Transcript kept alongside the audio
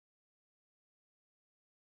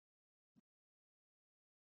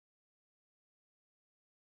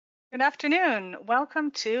Good afternoon.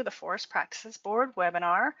 Welcome to the Forest Practices Board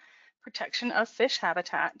webinar, Protection of Fish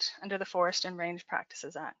Habitat under the Forest and Range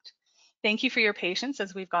Practices Act. Thank you for your patience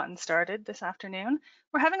as we've gotten started this afternoon.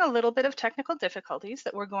 We're having a little bit of technical difficulties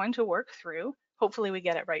that we're going to work through. Hopefully we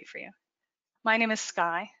get it right for you. My name is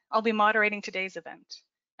Sky. I'll be moderating today's event.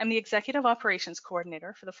 I'm the Executive Operations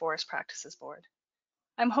Coordinator for the Forest Practices Board.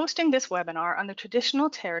 I'm hosting this webinar on the traditional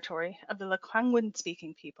territory of the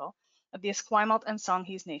Lekwungen-speaking people of the Esquimalt and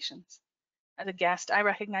Songhees nations. As a guest, I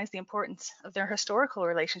recognize the importance of their historical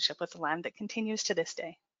relationship with the land that continues to this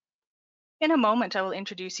day. In a moment, I will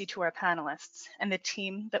introduce you to our panelists and the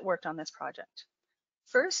team that worked on this project.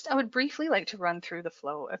 First, I would briefly like to run through the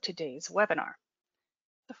flow of today's webinar.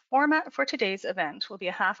 The format for today's event will be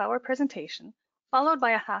a half-hour presentation, followed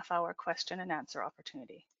by a half-hour question and answer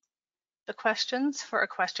opportunity. The questions for a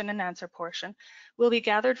question and answer portion will be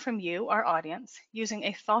gathered from you, our audience, using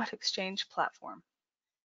a thought exchange platform.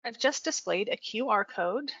 I've just displayed a QR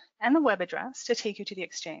code and the web address to take you to the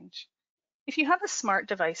exchange. If you have a smart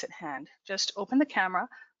device at hand, just open the camera,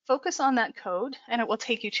 focus on that code, and it will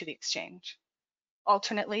take you to the exchange.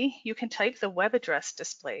 Alternately, you can type the web address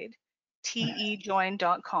displayed,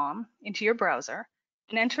 tejoin.com, into your browser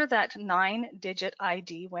and enter that 9-digit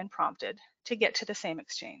ID when prompted to get to the same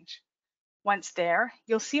exchange. Once there,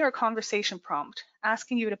 you'll see our conversation prompt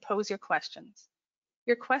asking you to pose your questions.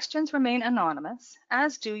 Your questions remain anonymous,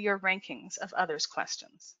 as do your rankings of others'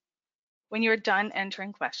 questions. When you're done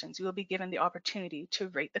entering questions, you will be given the opportunity to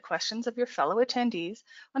rate the questions of your fellow attendees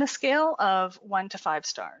on a scale of 1 to 5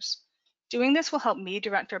 stars. Doing this will help me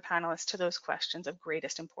direct our panelists to those questions of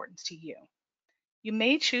greatest importance to you. You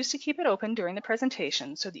may choose to keep it open during the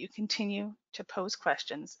presentation so that you continue to pose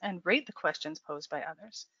questions and rate the questions posed by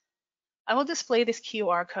others. I will display this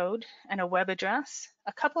QR code and a web address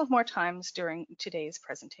a couple of more times during today's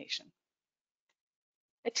presentation.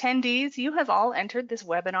 Attendees, you have all entered this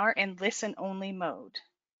webinar in listen-only mode.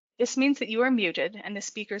 This means that you are muted and the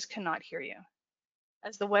speakers cannot hear you.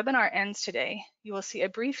 As the webinar ends today, you will see a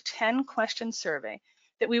brief 10-question survey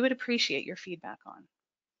that we would appreciate your feedback on.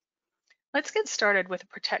 Let's get started with the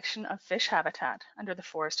protection of fish habitat under the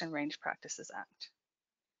Forest and Range Practices Act.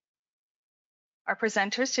 Our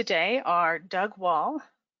presenters today are Doug Wahl,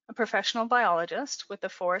 a professional biologist with the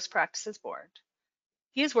Forest Practices Board.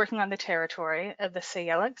 He is working on the territory of the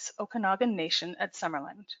Sayelics Okanagan Nation at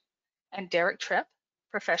Summerland, and Derek Tripp,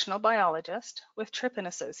 professional biologist with Tripp &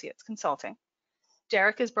 Associates Consulting.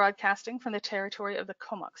 Derek is broadcasting from the territory of the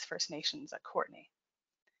Comox First Nations at Courtenay.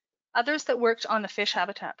 Others that worked on the Fish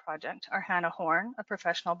Habitat Project are Hannah Horn, a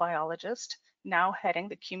professional biologist, now heading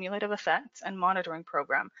the Cumulative Effects and Monitoring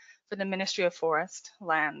Program for the Ministry of Forest,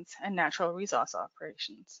 Lands, and Natural Resource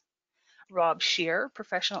Operations. Rob Shear,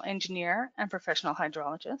 professional engineer and professional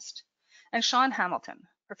hydrologist, and Sean Hamilton,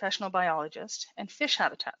 professional biologist and fish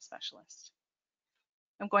habitat specialist.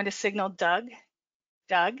 I'm going to signal Doug,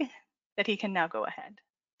 that he can now go ahead.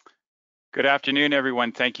 Good afternoon,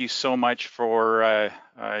 everyone. Thank you so much for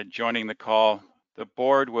joining the call. The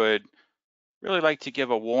board would really like to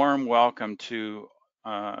give a warm welcome to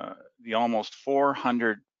the almost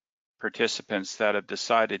 400 participants that have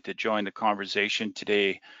decided to join the conversation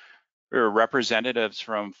today. We're representatives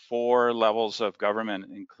from 4 levels of government,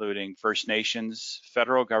 including First Nations,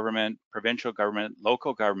 federal government, provincial government,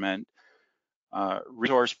 local government,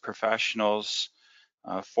 resource professionals,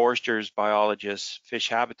 foresters, biologists, fish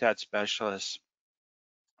habitat specialists,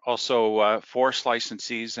 also forest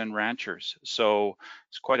licensees and ranchers. So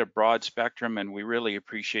it's quite a broad spectrum, and we really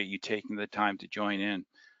appreciate you taking the time to join in.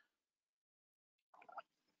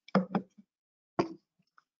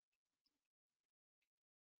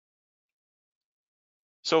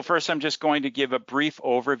 So first, I'm just going to give a brief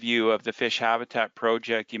overview of the Fish Habitat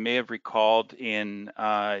Project. You may have recalled in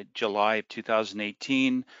July of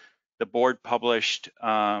 2018, the board published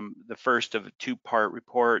the first of a 2-part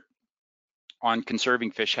report on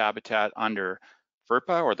conserving fish habitat under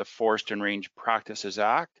FRPA, or the Forest and Range Practices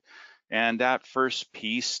Act. And that first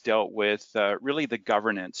piece dealt with really the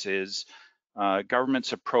governance, is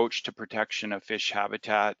government's approach to protection of fish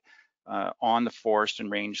habitat on the forest and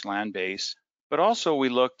range land base. But also we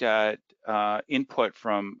looked at input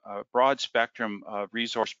from a broad spectrum of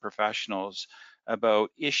resource professionals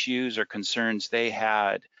about issues or concerns they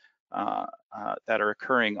had that are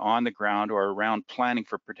occurring on the ground or around planning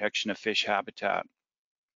for protection of fish habitat.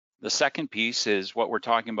 The second piece is what we're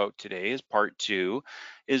talking about today, is part 2,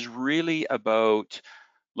 is really about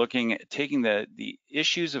looking at taking the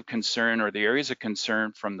issues of concern or the areas of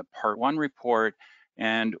concern from the part 1 report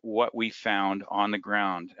and what we found on the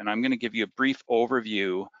ground. And I'm going to give you a brief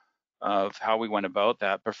overview of how we went about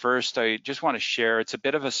that. But first, I just want to share, it's a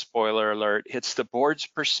bit of a spoiler alert. It's the board's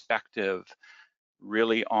perspective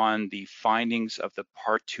really on the findings of the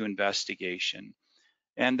Part 2 investigation.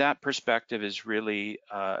 And that perspective is really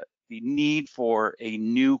the need for a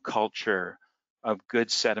new culture of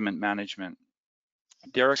good sediment management.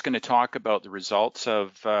 Derek's going to talk about the results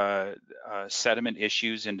of sediment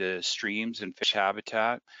issues into streams and fish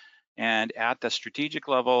habitat. And at the strategic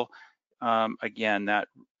level, again, that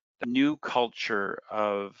the new culture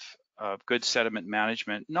of good sediment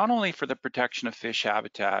management, not only for the protection of fish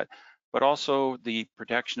habitat, but also the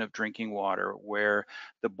protection of drinking water, where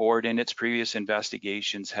the board in its previous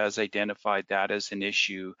investigations has identified that as an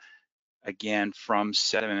issue, again, from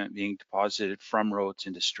sediment being deposited from roads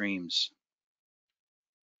into streams.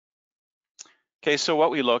 Okay, so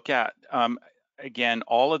what we look at, again,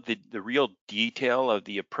 all of the real detail of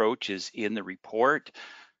the approach is in the report.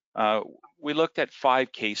 We looked at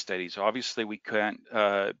 5 case studies. Obviously, we couldn't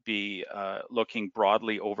be looking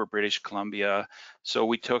broadly over British Columbia, so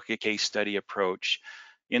we took a case study approach.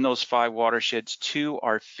 In those 5 watersheds, 2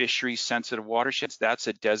 are fishery-sensitive watersheds. That's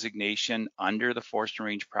a designation under the Forest and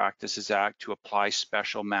Range Practices Act to apply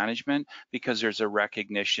special management because there's a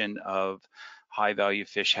recognition of high-value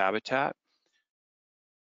fish habitat.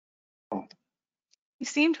 We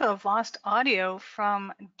seem to have lost audio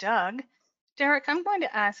from Doug. Derek, I'm going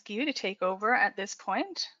to ask you to take over at this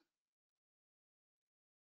point.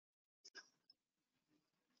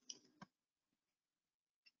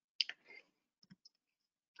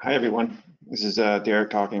 Hi, everyone. This is Derek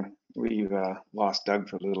talking. We've lost Doug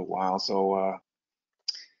for a little while. So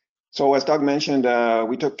as Doug mentioned,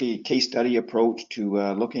 we took a case study approach to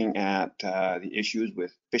looking at the issues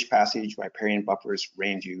with fish passage, riparian buffers,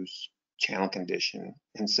 range use, channel condition,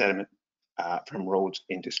 and sediment from roads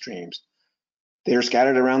into streams. They're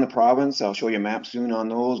scattered around the province. I'll show you a map soon on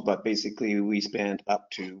those, but basically we spent up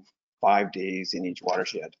to 5 days in each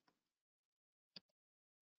watershed.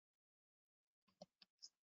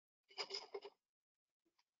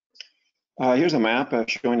 Here's a map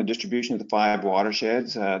showing the distribution of the 5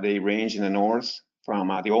 watersheds. They range in the north from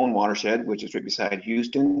the Owen watershed, which is right beside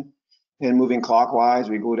Houston. Then moving clockwise,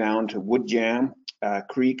 we go down to Woodjam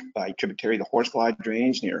Creek by tributary the Horsefly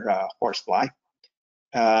Drainage near Horsefly.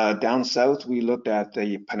 Down south, we looked at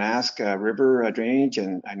the Penasque River drainage,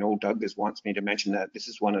 and I know Doug just wants me to mention that this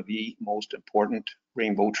is one of the most important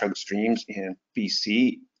rainbow trout streams in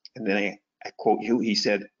BC. And then I quote you, he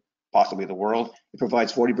said, possibly the world. It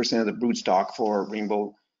provides 40% of the brood stock for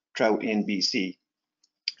rainbow trout in BC.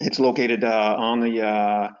 It's located on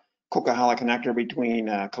the Coquihalla connector between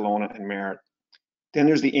Kelowna and Merritt. Then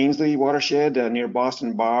there's the Ainslie watershed near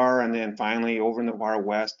Boston Bar, and then finally over in the far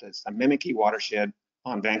west, it's the Mimiki watershed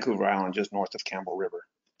on Vancouver Island, just north of Campbell River.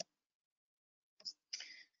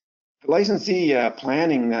 The licensee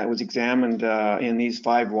planning that was examined in these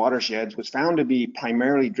 5 watersheds was found to be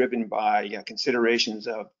primarily driven by considerations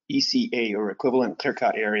of ECA, or equivalent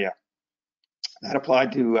clear-cut area. That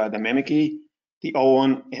applied to the Mimiki, the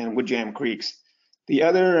Owen, and Woodjam Creeks. The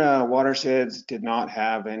other watersheds did not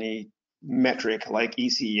have any metric like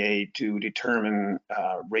ECA to determine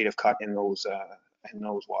rate of cut in those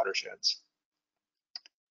watersheds.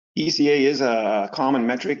 ECA is a common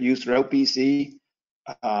metric used throughout BC.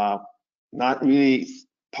 Not really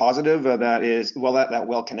positive that is that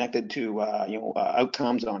well connected to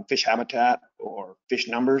outcomes on fish habitat or fish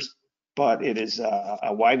numbers, but it is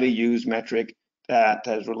a widely used metric that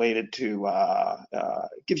is related to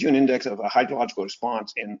gives you an index of a hydrological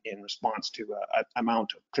response in response to an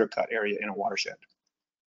amount of clear-cut area in a watershed.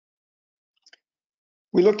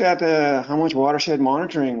 We looked at how much watershed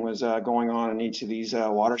monitoring was going on in each of these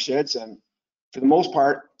watersheds, and for the most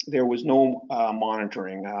part, there was no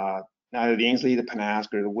monitoring. Neither the Ainslie, the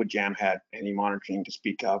Penasque, or the Woodjam had any monitoring to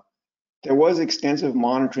speak of. There was extensive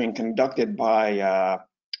monitoring conducted by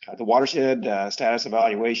the Watershed Status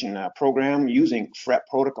Evaluation Program using FRPA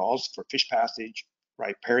protocols for fish passage,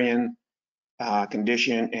 riparian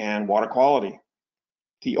condition, and water quality.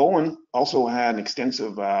 The Owen also had an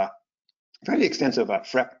extensive, fairly extensive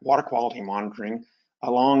FRPA water quality monitoring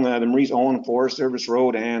along the Maurice Owen Forest Service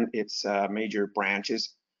Road and its major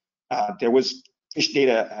branches. There was fish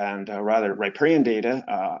data and rather riparian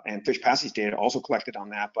data and fish passage data also collected on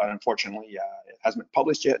that, but unfortunately it hasn't been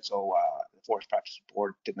published yet, so the Forest Practices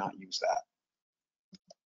Board did not use that.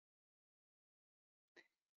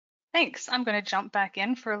 Thanks. I'm going to jump back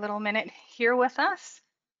in for a little minute here with us.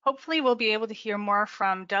 Hopefully we'll be able to hear more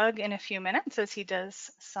from Doug in a few minutes as he does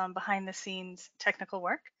some behind the scenes technical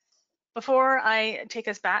work. Before I take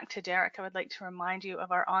us back to Derek, I would like to remind you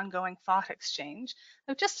of our ongoing thought exchange.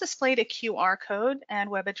 I've just displayed a QR code and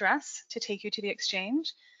web address to take you to the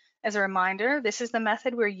exchange. As a reminder, this is the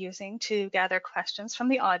method we're using to gather questions from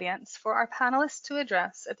the audience for our panelists to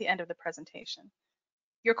address at the end of the presentation.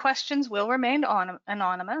 Your questions will remain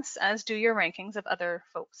anonymous, as do your rankings of other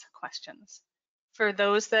folks' questions. For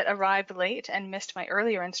those that arrived late and missed my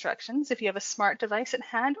earlier instructions, if you have a smart device at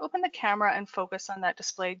hand, open the camera and focus on that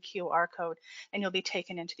displayed QR code, and you'll be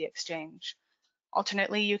taken into the exchange.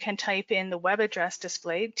 Alternately, you can type in the web address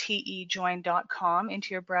displayed, tejoin.com,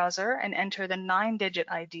 into your browser and enter the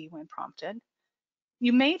 9-digit ID when prompted.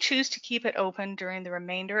 You may choose to keep it open during the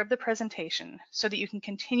remainder of the presentation so that you can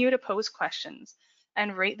continue to pose questions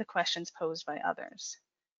and rate the questions posed by others.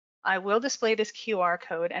 I will display this QR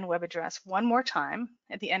code and web address one more time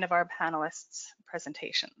at the end of our panelists'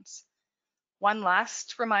 presentations. One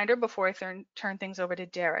last reminder before I turn things over to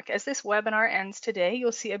Derek. As this webinar ends today,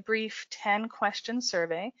 you'll see a brief 10-question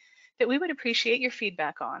survey that we would appreciate your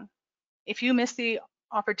feedback on. If you missed the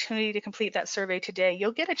opportunity to complete that survey today,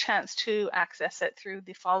 you'll get a chance to access it through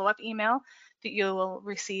the follow-up email that you will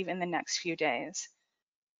receive in the next few days.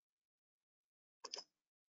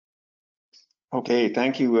 Okay,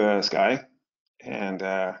 thank you, Sky. And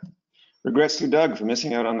regrets to Doug for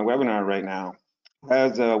missing out on the webinar right now.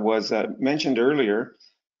 As was mentioned earlier,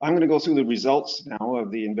 I'm going to go through the results now of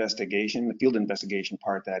the investigation, the field investigation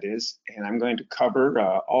part that is, and I'm going to cover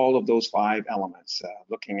all of those 5 elements,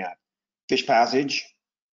 looking at fish passage,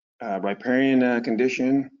 riparian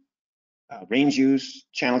condition, range use,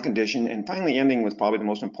 channel condition, and finally ending with probably the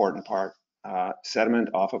most important part, sediment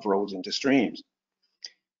off of roads into streams.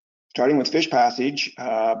 Starting with fish passage,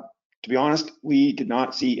 to be honest, we did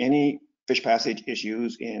not see any fish passage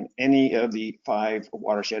issues in any of the 5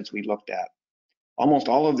 watersheds we looked at. Almost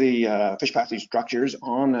all of the fish passage structures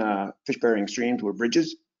on fish-bearing streams were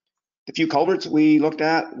bridges. The few culverts we looked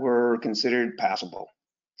at were considered passable.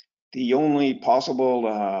 The only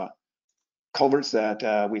possible culverts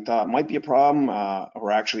that we thought might be a problem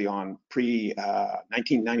were actually on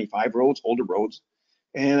pre-1995 roads, older roads.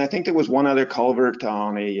 And I think there was one other culvert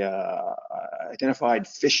on a identified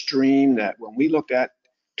fish stream that when we looked at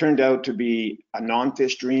turned out to be a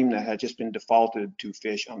non-fish stream that had just been defaulted to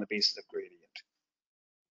fish on the basis of gradient.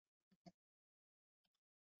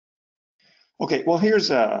 Okay, well here's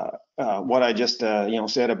what I just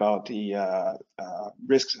said about the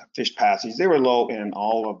risks of fish passage. They were low in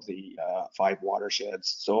all of the 5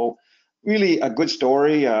 watersheds. So really a good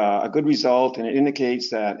story, a good result, and it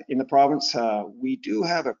indicates that in the province we do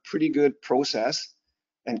have a pretty good process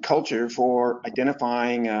and culture for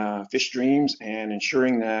identifying fish streams and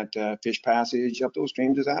ensuring that fish passage up those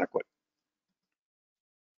streams is adequate.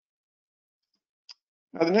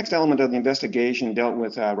 Now, the next element of the investigation dealt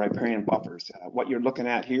with riparian buffers. What you're looking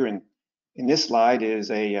at here in this slide is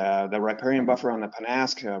the riparian buffer on the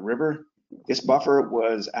Pennask River. This buffer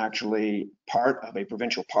was actually part of a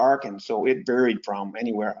provincial park, and so it varied from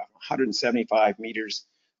anywhere 175 meters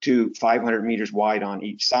to 500 meters wide on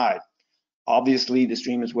each side. Obviously, the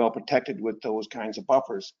stream is well protected with those kinds of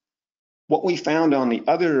buffers. What we found on the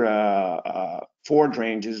other 4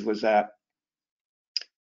 drainages was that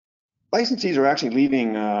licensees are actually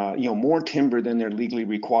leaving more timber than they're legally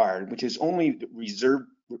required, which is only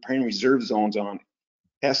riparian reserve zones on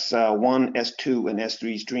S1, S2, and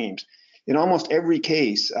S3 streams. In almost every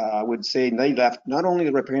case, I would say they left not only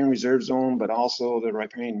the riparian reserve zone, but also the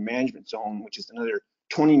riparian management zone, which is another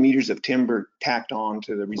 20 meters of timber tacked on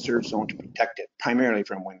to the reserve zone to protect it, primarily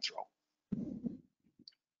from wind throw.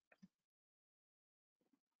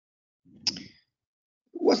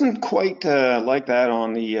 Wasn't quite like that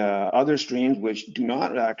on the other streams, which do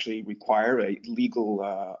not actually require a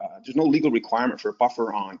legal, there's no legal requirement for a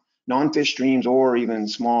buffer on non-fish streams or even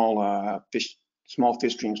small fish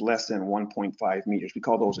streams less than 1.5 meters. We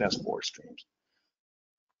call those S4 streams.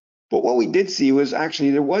 But what we did see was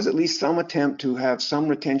actually there was at least some attempt to have some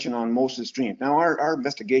retention on most of the streams. Now our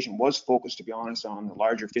investigation was focused, to be honest, on the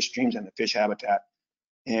larger fish streams and the fish habitat.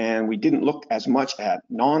 And we didn't look as much at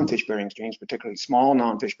non-fish bearing streams, particularly small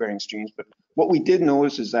non-fish bearing streams. But what we did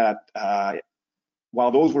notice is that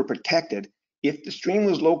while those were protected, if the stream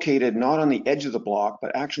was located not on the edge of the block,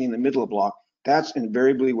 but actually in the middle of the block, that's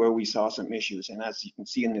invariably where we saw some issues. And as you can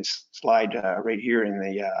see in this slide right here in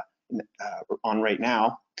the on right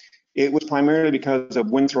now, it was primarily because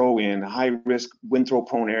of wind throw in high-risk wind throw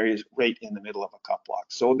prone areas right in the middle of a cut block.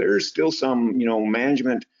 So there's still some,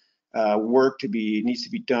 management work needs to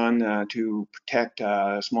be done to protect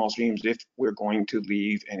small streams if we're going to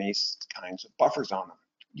leave any kinds of buffers on them.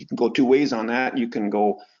 You can go 2 ways on that. You can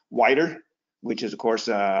go wider which is of course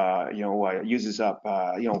uses up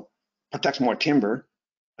protects more timber.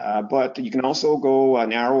 But you can also go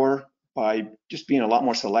narrower by just being a lot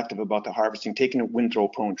more selective about the harvesting, taking wind throw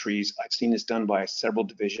prone trees. I've seen this done by several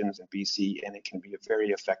divisions in BC, and it can be a very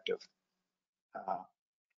effective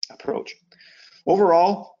approach.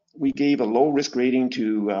 Overall, we gave a low risk rating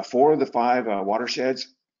to 4 of the 5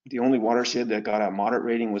 watersheds. The only watershed that got a moderate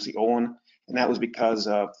rating was the Owen, and that was because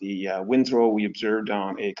of the wind throw we observed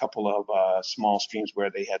on a couple of small streams where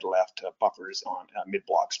they had left buffers on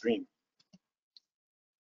mid-block stream.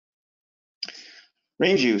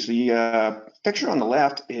 Range use. The picture on the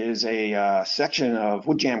left is a section of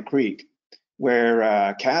Woodjam Creek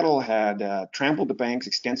where cattle had trampled the banks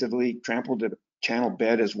extensively, trampled the channel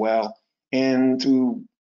bed as well, and through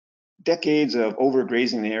decades of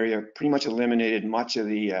overgrazing the area, pretty much eliminated much of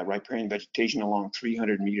the riparian vegetation along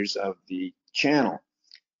 300 meters of the channel.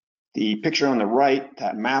 The picture on the right,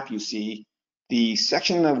 that map you see, the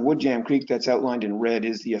section of Woodjam Creek that's outlined in red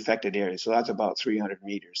is the affected area, so that's about 300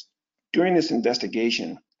 meters. During this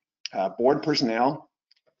investigation, board personnel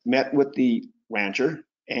met with the rancher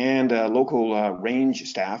and local range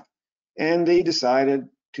staff, and they decided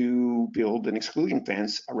to build an exclusion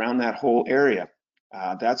fence around that whole area.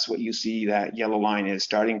 That's what you see, that yellow line is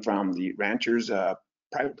starting from the rancher's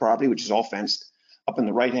private property, which is all fenced, up in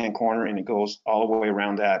the right-hand corner, and it goes all the way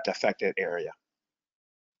around that affected area.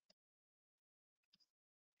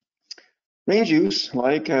 Range use,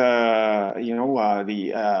 like the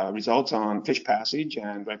results on fish passage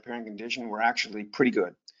and riparian condition were actually pretty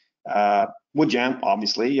good. Woodjam,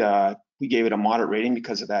 obviously, we gave it a moderate rating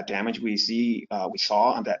because of that damage we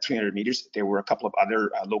saw on that 300 meters. There were a couple of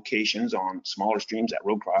other locations on smaller streams at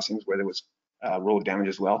road crossings where there was road damage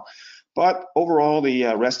as well. But overall,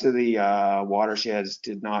 the rest of the watersheds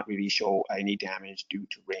did not really show any damage due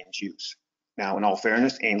to range use. Now, in all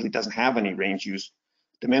fairness, Ainsley doesn't have any range use.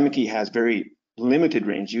 The Mimiki has very limited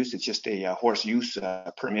range use. It's just a horse use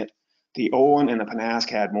permit. The Owen and the Pennask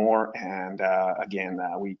had more, and again,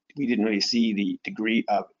 we didn't really see the degree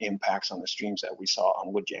of impacts on the streams that we saw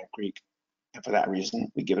on Woodjam Creek, and for that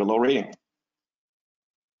reason, we give it a low rating.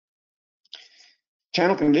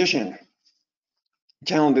 Channel condition.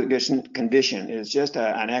 Channel condition is just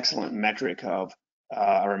an excellent metric of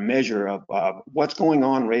or a measure of what's going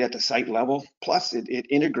on right at the site level. Plus, it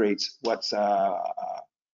integrates what's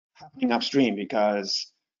happening upstream,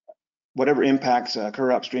 because whatever impacts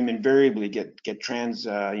occur upstream invariably get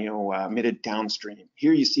transmitted downstream.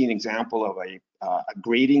 Here you see an example of a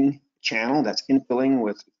grading channel that's infilling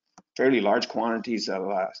with fairly large quantities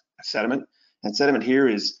of sediment. And sediment here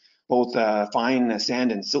is both fine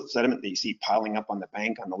sand and silt sediment that you see piling up on the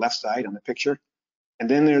bank on the left side on the picture. And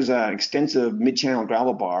then there's an extensive mid-channel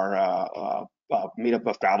gravel bar made up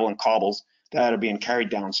of gravel and cobbles that are being carried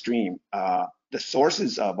downstream. The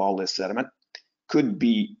sources of all this sediment could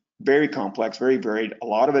be very complex, very varied. A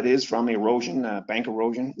lot of it is from erosion, bank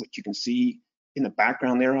erosion, which you can see in the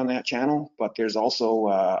background there on that channel, but there's also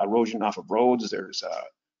erosion off of roads. There's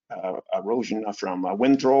erosion from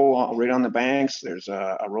wind throw right on the banks. There's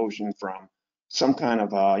erosion from some kind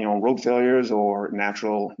of road failures or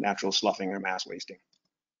natural sloughing or mass wasting.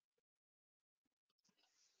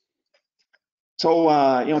 So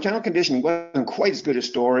channel condition wasn't quite as good a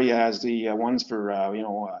story as the ones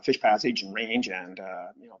for fish passage and range and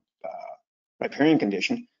riparian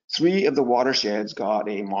condition. 3 of the watersheds got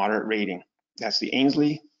a moderate rating. That's the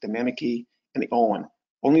Ainsley, the Mimiki, and the Owen.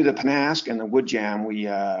 Only the Pennask and the Woodjam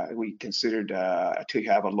we considered to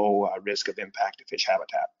have a low risk of impact to fish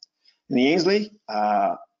habitat. In the Ainsley,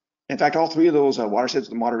 in fact, all 3 of those watersheds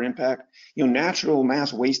with moderate impact, natural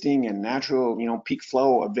mass wasting and natural peak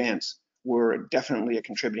flow events were definitely a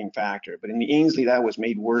contributing factor. But in the Ainsley, that was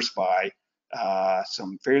made worse by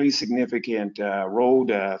some fairly significant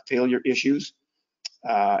road failure issues.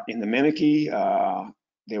 In the Mimiki,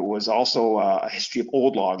 there was also a history of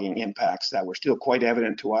old logging impacts that were still quite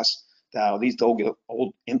evident to us. These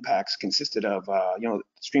old impacts consisted of, the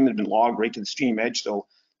stream had been logged right to the stream edge, so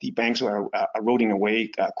the banks were eroding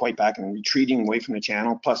away quite back and retreating away from the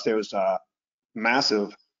channel. Plus, there was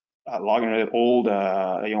massive logging at an old,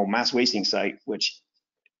 mass wasting site, which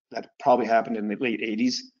that probably happened in the late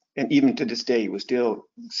 80s. And even to this day, it was still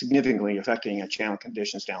significantly affecting channel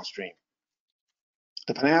conditions downstream.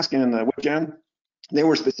 The Pennask and the Woodjam, there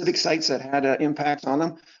were specific sites that had impacts on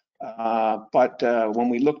them. But when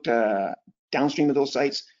we looked downstream of those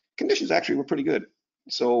sites, conditions actually were pretty good.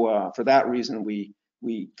 So for that reason,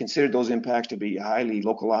 we considered those impacts to be highly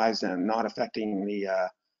localized and not affecting the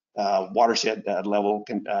watershed level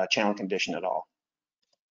channel condition at all.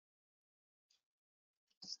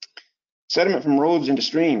 Sediment from roads into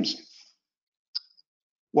streams.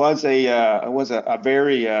 was a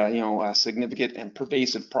very significant and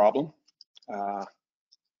pervasive problem. There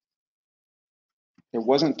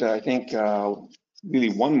wasn't, I think, really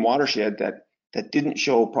one watershed that didn't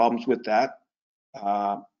show problems with that.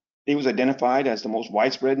 It was identified as the most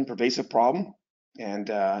widespread and pervasive problem. And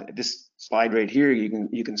this slide right here,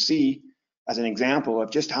 you can see as an example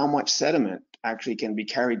of just how much sediment actually can be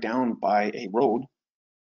carried down by a road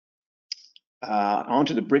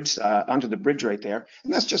onto the bridge right there.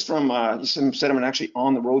 And that's just from some sediment actually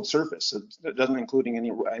on the road surface. So it doesn't including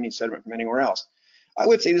any sediment from anywhere else. I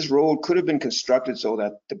would say this road could have been constructed so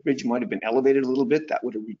that the bridge might have been elevated a little bit. That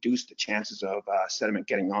would have reduced the chances of sediment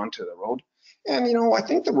getting onto the road. And, I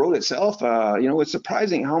think the road itself, it's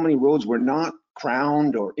surprising how many roads were not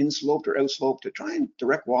crowned or insloped or outsloped to try and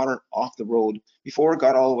direct water off the road before it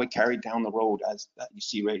got all the way carried down the road, as that you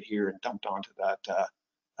see right here, and dumped onto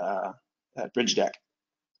that bridge deck.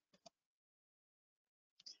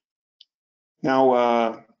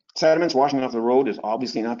 Now, sediments washing off the road is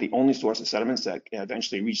obviously not the only source of sediments that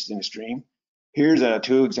eventually reaches in the stream. Here's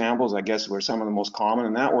two examples, I guess, were some of the most common,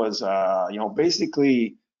 and that was,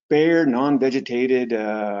 basically bare, non-vegetated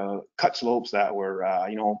cut slopes that were,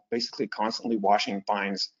 basically constantly washing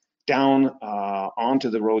fines down onto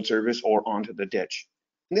the road surface or onto the ditch.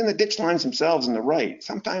 And then the ditch lines themselves on the right,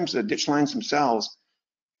 sometimes the ditch lines themselves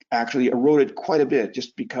actually eroded quite a bit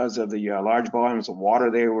just because of the large volumes of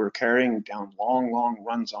water they were carrying down long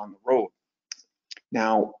runs on the road.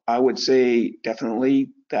 Now, I would say definitely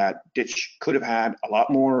that ditch could have had a lot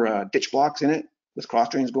more ditch blocks in it with cross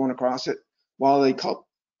drains going across it, while they cut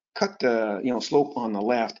the slope on the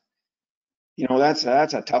left. That's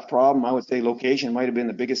a tough problem. I would say location might have been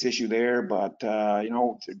the biggest issue there, but there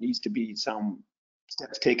needs to be some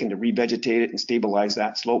steps taken to revegetate it and stabilize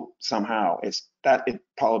that slope somehow. It'd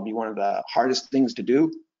probably be one of the hardest things to do,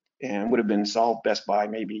 and would have been solved best by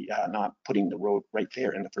maybe not putting the road right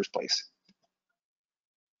there in the first place.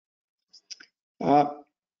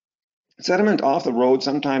 Sediment off the road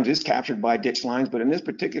sometimes is captured by ditch lines, but in this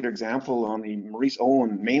particular example on the Maurice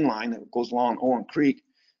Owen main line that goes along Owen Creek,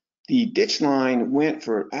 the ditch line went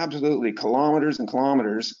for absolutely kilometers and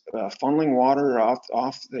kilometers, funneling water off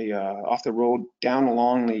the road down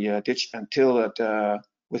along the ditch until it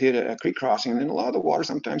would hit a creek crossing, and then a lot of the water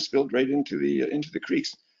sometimes spilled right into the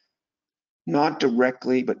creeks. Not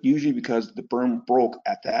directly, but usually because the berm broke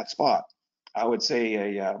at that spot. I would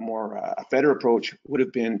say a better approach would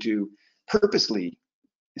have been to purposely,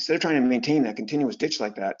 instead of trying to maintain that continuous ditch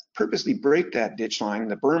like that, purposely break that ditch line,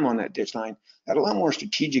 the berm on that ditch line, at a lot more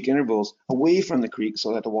strategic intervals away from the creek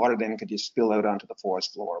so that the water then could just spill out onto the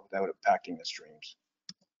forest floor without impacting the streams.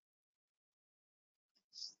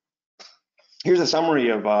 Here's a summary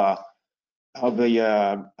of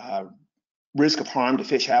the risk of harm to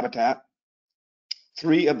fish habitat.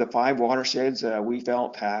 3 of the 5 watersheds we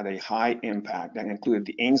felt had a high impact. That included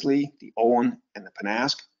the Ainslie, the Owen, and the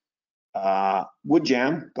Pennask. Wood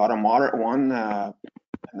Jam got a moderate one, and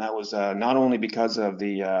that was not only because of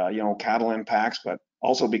the cattle impacts, but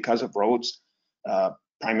also because of roads.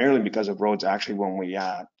 Primarily because of roads, actually, when we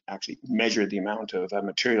actually measured the amount of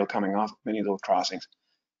material coming off many of those crossings.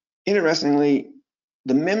 Interestingly,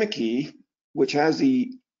 the Mimikey, which has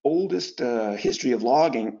the oldest history of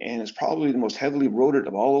logging and is probably the most heavily eroded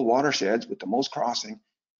of all the watersheds with the most crossing,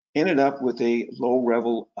 ended up with a low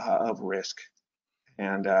level of risk.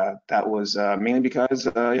 And that was mainly because,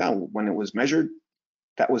 when it was measured,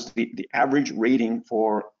 that was the average rating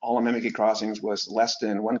for all the Mimikey crossings was less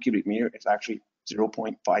than 1 cubic meter. It's actually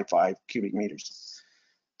 0.55 cubic meters.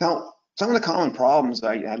 Now, some of the common problems,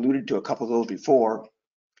 I alluded to a couple of those before,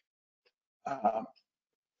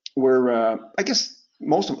 were, I guess,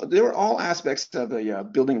 they were all aspects of the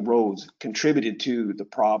building roads contributed to the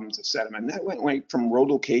problems of sediment. And that went from road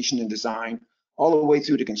location and design all the way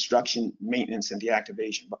through to construction, maintenance, and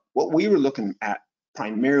deactivation. But what we were looking at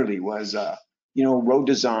primarily was, road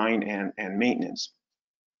design and maintenance.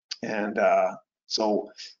 And so,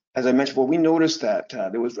 as I mentioned, we noticed that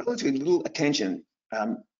there was relatively little attention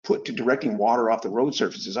put to directing water off the road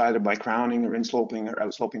surfaces, either by crowning or insloping or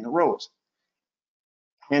outsloping the roads.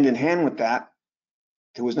 Hand in hand with that,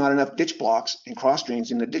 there was not enough ditch blocks and cross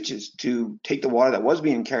drains in the ditches to take the water that was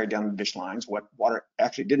being carried down the ditch lines, what water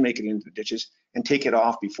actually did make it into the ditches, and take it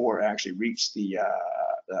off before it actually reached the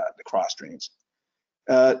cross drains.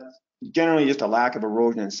 Generally, just a lack of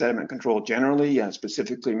erosion and sediment control generally, and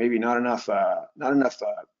specifically maybe not enough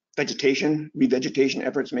revegetation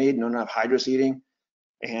efforts made, not enough hydroseeding,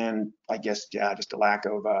 and I guess, just a lack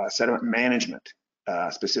of sediment management,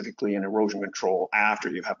 specifically in erosion control after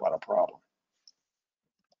you have got a problem.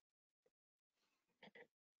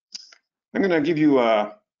 I'm going to give you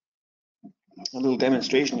a little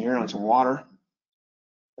demonstration here on some water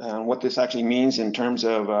and what this actually means in terms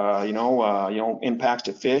of impacts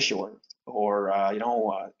to fish or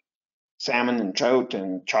salmon and trout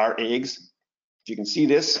and char eggs. If you can see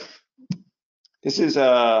this, this is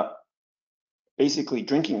basically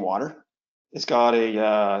drinking water. It's got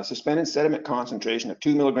a suspended sediment concentration of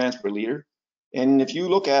 2 milligrams per liter. And if you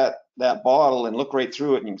look at that bottle and look right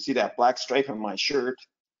through it, and you can see that black stripe on my shirt,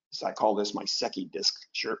 so I call this my Secchi disc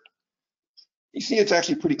shirt. You see it's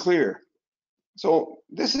actually pretty clear. So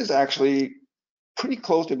this is actually pretty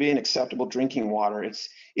close to being acceptable drinking water.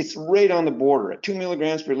 It's right on the border at 2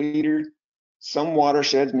 milligrams per liter. Some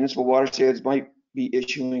watersheds, municipal watersheds, might be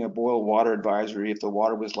issuing a boil water advisory if the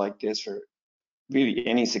water was like this for really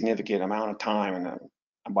any significant amount of time. And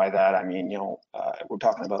by that, I mean, we're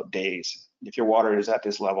talking about days. If your water is at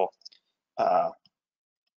this level,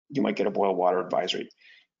 you might get a boil water advisory.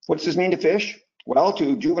 What does this mean to fish? Well,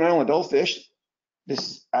 to juvenile and adult fish, this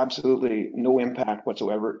is absolutely no impact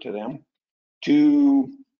whatsoever to them.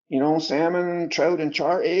 To, salmon, trout, and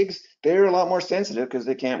char eggs, they're a lot more sensitive because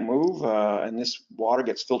they can't move, and this water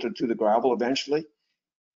gets filtered through the gravel eventually.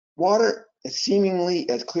 Water is seemingly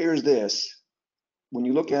as clear as this. When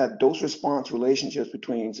you look at dose-response relationships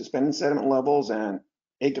between suspended sediment levels and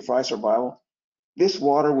egg to fry survival, this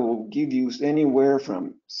water will give you anywhere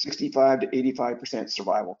from 65 to 85%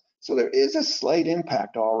 survival. So there is a slight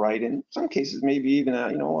impact, all right. In some cases, maybe even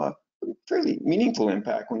a fairly meaningful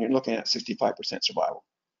impact when you're looking at 65% survival.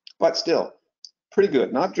 But still, pretty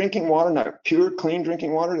good. Not drinking water, not pure, clean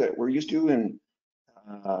drinking water that we're used to in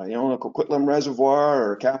the Coquitlam Reservoir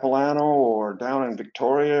or Capilano or down in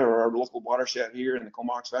Victoria or our local watershed here in the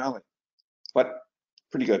Comox Valley. But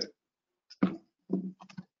pretty good.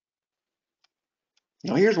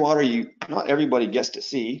 Now here's water not everybody gets to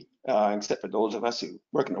see, except for those of us who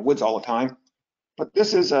work in the woods all the time. But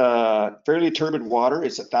this is fairly turbid water.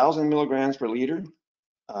 It's 1,000 milligrams per liter.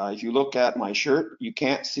 If you look at my shirt, you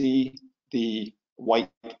can't see the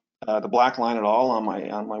black line at all on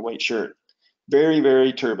my white shirt. Very,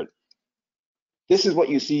 very turbid. This is what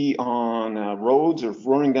you see on roads or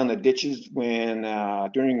running down the ditches when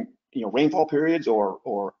during rainfall periods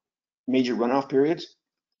or major runoff periods.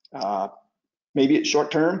 Maybe it's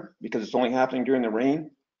short term because it's only happening during the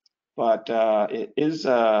rain, but it is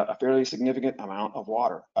a fairly significant amount of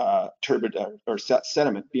water, turbid or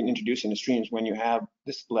sediment being introduced into streams when you have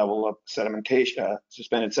this level of sedimentation,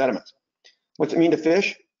 suspended sediments. What's it mean to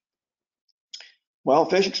fish? Well,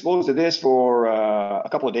 fish exposed to this for a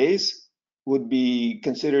couple of days would be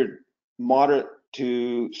considered moderate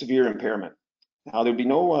to severe impairment. Now, there'd be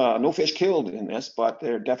no fish killed in this, but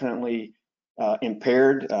they're definitely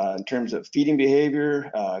impaired in terms of feeding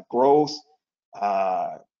behavior, growth,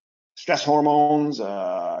 stress hormones,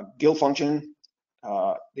 gill function.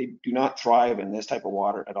 They do not thrive in this type of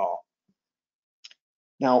water at all.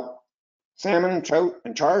 Now, salmon, trout,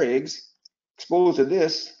 and char eggs exposed to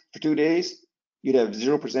this for 2 days, you'd have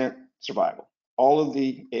 0% survival. All of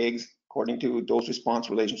the eggs, according to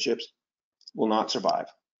dose-response relationships, will not survive.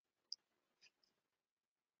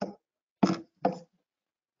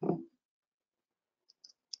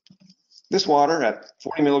 This water at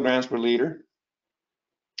 40 milligrams per liter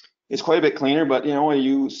is quite a bit cleaner, but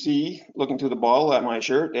you see, looking through the bottle at my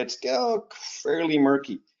shirt, it's still fairly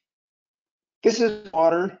murky. This is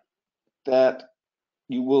water that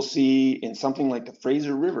you will see in something like the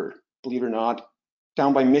Fraser River, believe it or not,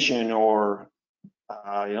 down by Mission or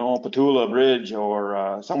Petula Bridge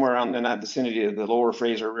or somewhere around in that vicinity of the lower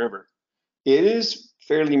Fraser River. It is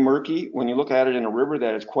fairly murky when you look at it in a river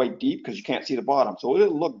that is quite deep because you can't see the bottom. So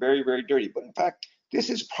it'll look very, very dirty. But in fact, this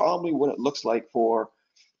is probably what it looks like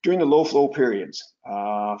during the low flow periods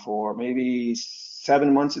for maybe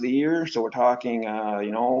 7 months of the year. So we're talking,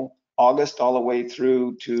 August all the way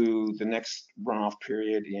through to the next runoff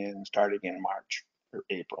period starting in March or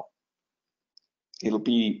April. It'll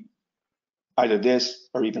be either this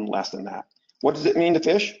or even less than that. What does it mean to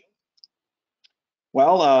fish?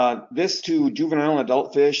 Well, this to juvenile and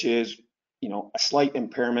adult fish is, a slight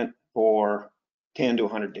impairment for 10 to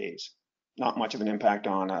 100 days. Not much of an impact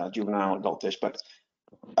on juvenile and adult fish, but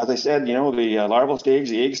as I said, the larval stage,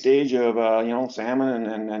 the egg stage of, salmon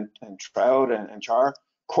and trout and char,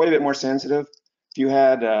 quite a bit more sensitive. If you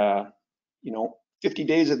had, 50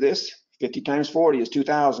 days of this, 50 times 40 is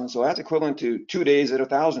 2,000. So that's equivalent to 2 days at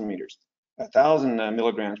 1,000 meters, 1,000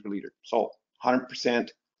 milligrams per liter. So 100%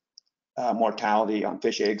 mortality on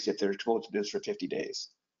fish eggs if they're exposed to this for 50 days.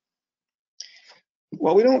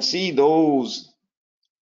 Well, we don't see those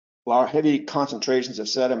heavy concentrations of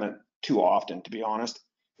sediment too often, to be honest.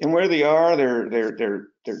 And where they are,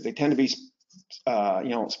 they tend to be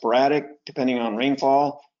sporadic depending on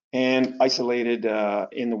rainfall, and isolated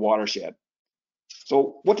in the watershed.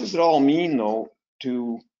 So what does it all mean, though,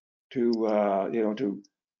 to the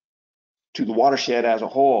watershed as a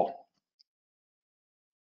whole?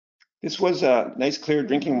 This was nice, clear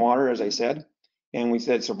drinking water, as I said, and we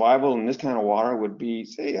said survival in this kind of water would be,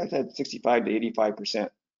 say, I said 65 to 85%.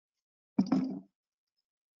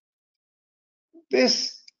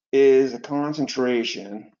 This is a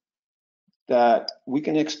concentration that we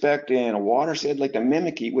can expect in a watershed like the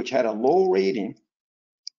Mimiki, which had a low rating,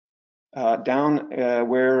 down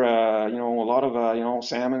where a lot of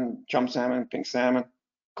salmon, chum salmon, pink salmon,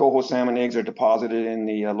 coho salmon eggs are deposited in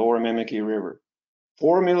the lower Mimiki River.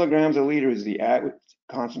 4 milligrams a liter is the average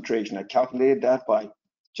concentration. I calculated that by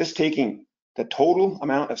just taking the total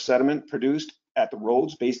amount of sediment produced at the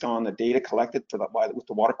roads based on the data collected with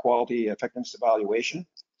the water quality effectiveness evaluation,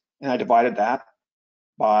 and I divided that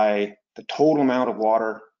by the total amount of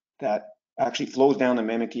water that actually flows down the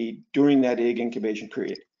Mimiki during that egg incubation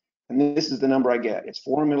period. And this is the number I get. It's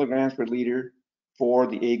 4 milligrams per liter for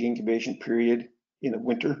the egg incubation period in the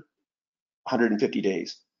winter, 150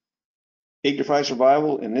 days. Egg to fry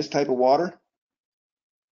survival in this type of water,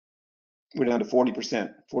 we're down to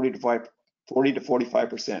 40%, 40 to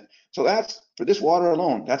 45%. So that's, for this water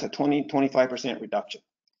alone, that's a 25% reduction.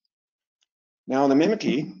 Now the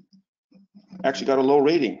Mimiki actually got a low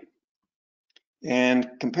rating. And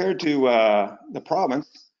compared to the province,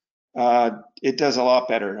 it does a lot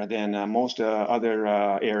better than most other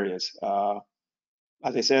areas.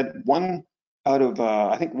 As I said,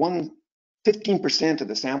 I think 15% of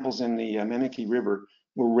the samples in the Mimiki River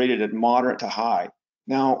were rated at moderate to high.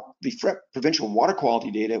 Now, the FRPA provincial water quality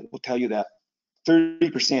data will tell you that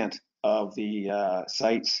 30% of the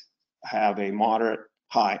sites have a moderate,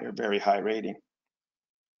 high, or very high rating.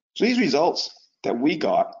 So these results that we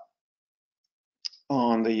got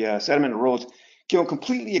on the sediment roads,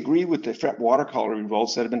 completely agree with the FRPA water quality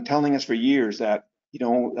results that have been telling us for years that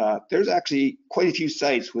there's actually quite a few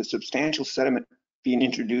sites with substantial sediment being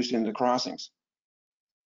introduced into the crossings.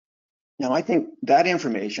 Now, I think that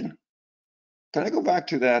information. Can I go back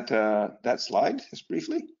to that slide just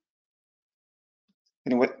briefly?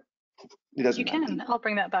 Anyway, it doesn't. You can. I'll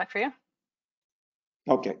bring that back for you.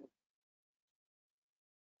 Okay.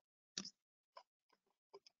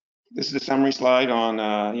 This is a summary slide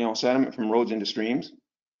on sediment from roads into streams.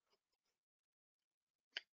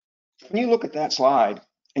 When you look at that slide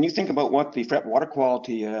and you think about what the FRPA water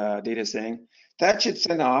quality data is saying, that should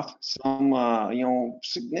send off some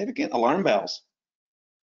significant alarm bells.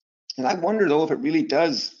 And I wonder though if it really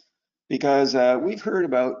does, because we've heard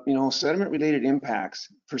about sediment-related impacts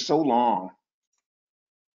for so long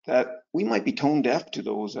that we might be tone deaf to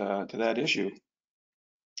those to that issue.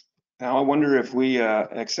 Now I wonder if we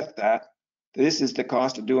accept that this is the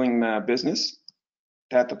cost of doing business,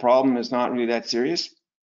 that the problem is not really that serious.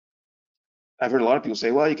 I've heard a lot of people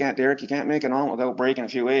say, well, Derek, you can't make an omelet without breaking a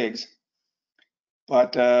few eggs.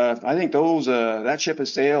 But I think that ship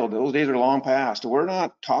has sailed. Those days are long past. We're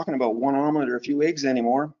not talking about one omelet or a few eggs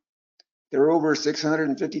anymore. There are over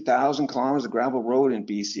 650,000 kilometers of gravel road in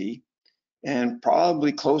BC, and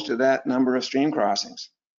probably close to that number of stream crossings.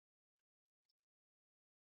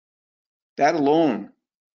 That alone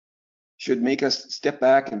should make us step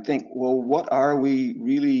back and think, well, how are we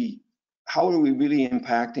really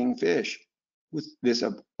impacting fish with this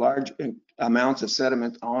large amounts of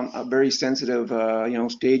sediment on a very sensitive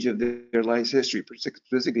stage of their life history,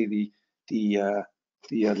 specifically the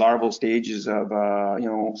larval stages of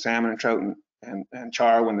salmon and trout and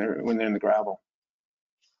char when they're in the gravel.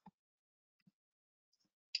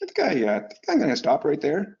 I think I'm going to stop right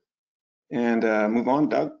there and move on.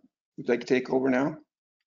 Doug, would you like to take over now?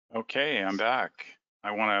 Okay, I'm back.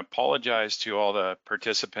 I want to apologize to all the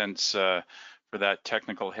participants for that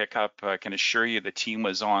technical hiccup. I can assure you the team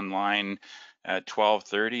was online at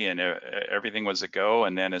 12:30 and everything was a go.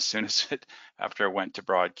 And then as soon as after it went to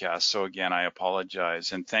broadcast. So again, I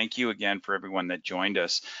apologize. And thank you again for everyone that joined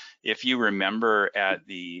us. If you remember at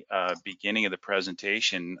the beginning of the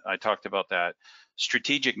presentation, I talked about that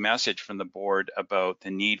strategic message from the board about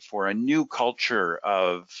the need for a new culture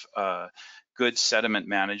of good sediment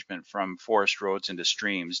management from forest roads into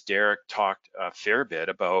streams. Derek talked a fair bit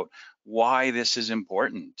about why this is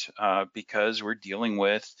important because we're dealing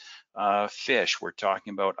with fish. We're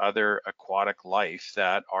talking about other aquatic life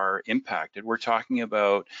that are impacted. We're talking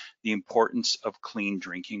about the importance of clean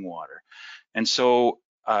drinking water. And so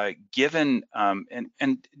given,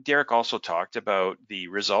 and Derek also talked about the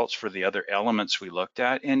results for the other elements we looked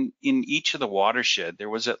at, and in each of the watershed, there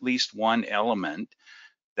was at least one element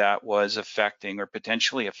that was affecting or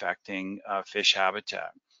potentially affecting fish habitat.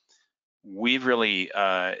 We've really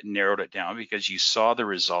narrowed it down because you saw the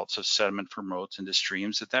results of sediment from roads into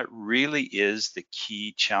streams, that really is the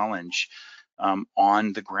key challenge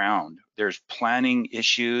on the ground. There's planning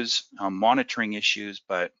issues, monitoring issues,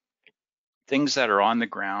 but things that are on the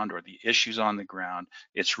ground or the issues on the ground,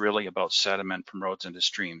 it's really about sediment from roads into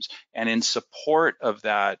streams. And in support of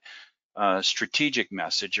that strategic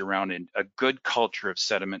message around a good culture of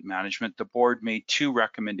sediment management, the board made 2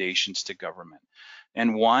 recommendations to government.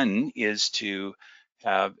 And one is to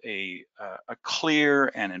have a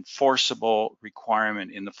clear and enforceable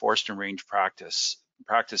requirement in the Forest and Range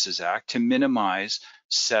Practices Act to minimize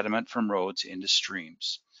sediment from roads into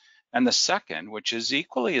streams. And the second, which is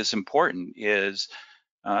equally as important, is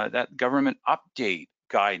that government update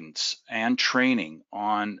guidance and training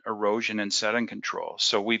on erosion and sediment control.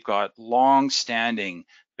 So we've got long-standing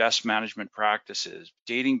best management practices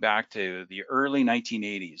dating back to the early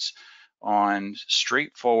 1980s on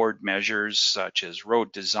straightforward measures such as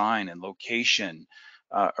road design and location,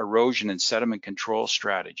 erosion and sediment control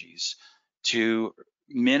strategies to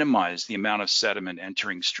minimize the amount of sediment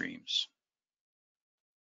entering streams.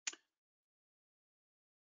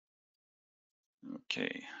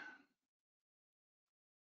 Okay.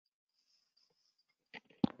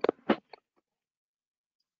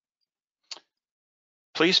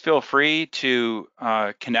 Please feel free to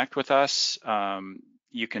connect with us.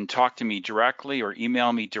 You can talk to me directly or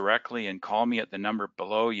email me directly and call me at the number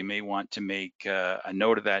below. You may want to make a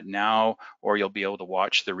note of that now, or you'll be able to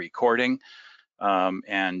watch the recording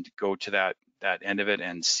and go to that end of it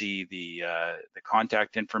and see the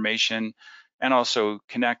contact information, and also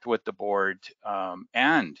connect with the board.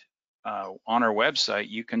 And on our website,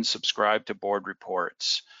 you can subscribe to board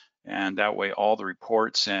reports. And that way, all the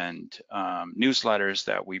reports and newsletters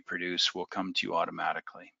that we produce will come to you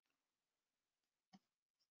automatically.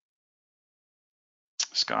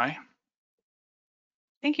 Skye?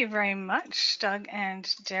 Thank you very much, Doug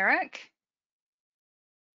and Derek.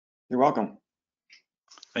 You're welcome.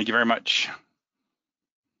 Thank you very much.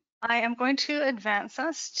 I am going to advance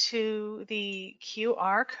us to the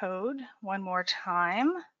QR code one more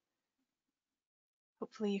time.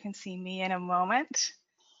 Hopefully you can see me in a moment.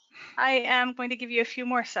 I am going to give you a few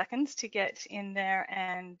more seconds to get in there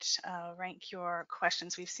and rank your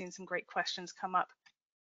questions. We've seen some great questions come up.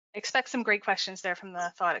 Expect some great questions there from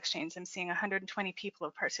the thought exchange. I'm seeing 120 people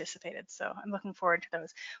have participated, so I'm looking forward to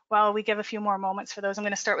those. While we give a few more moments for those, I'm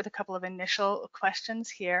going to start with a couple of initial questions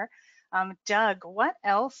here. Doug, what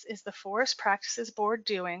else is the Forest Practices Board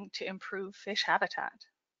doing to improve fish habitat?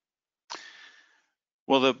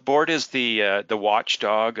 Well, the board is the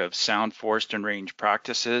watchdog of sound forest and range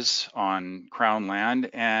practices on Crown land,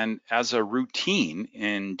 and as a routine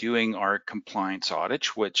in doing our compliance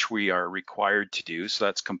audits, which we are required to do, so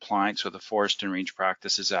that's compliance with the Forest and Range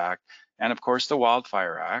Practices Act, and of course the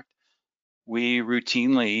Wildfire Act, we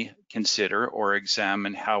routinely consider or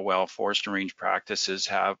examine how well forest and range practices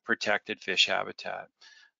have protected fish habitat,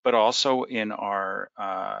 but also in our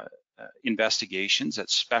investigations,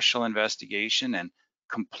 that's special investigation and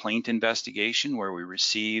complaint investigation, where we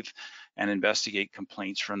receive and investigate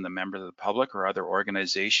complaints from the member of the public or other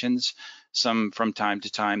organizations. Some from time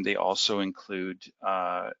to time, they also include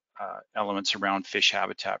elements around fish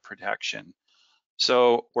habitat protection.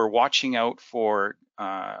 So we're watching out for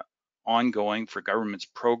ongoing for government's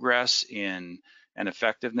progress in and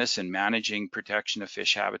effectiveness in managing protection of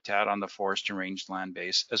fish habitat on the forest and range land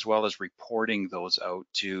base, as well as reporting those out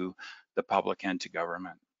to the public and to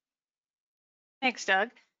government. Thanks, Doug.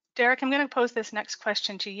 Derek, I'm going to pose this next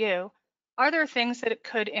question to you. Are there things that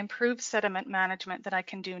could improve sediment management that I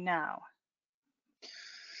can do now?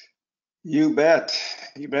 You bet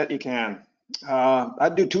you can.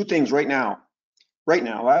 I'd do 2 things right now. Right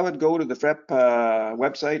now, I would go to the FRPA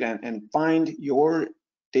website and find your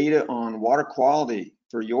data on water quality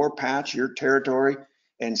for your patch, your territory,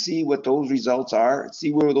 and see what those results are,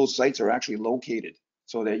 see where those sites are actually located,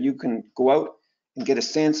 so that you can go out and get a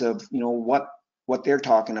sense of, you know, what they're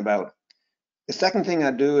talking about. The second thing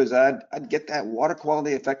I'd do is I'd get that water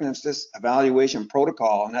quality effectiveness evaluation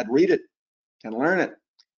protocol, and I'd read it and learn it,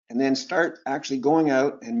 and then start actually going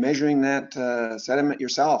out and measuring that sediment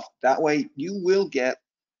yourself. That way you will get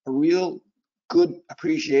a real good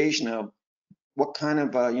appreciation of what kind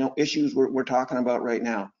of issues we're talking about right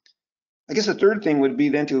now. I guess the third thing would be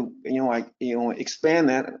then to expand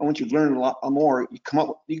that. Once you've learned a lot more, you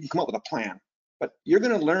can come up with a plan. But you're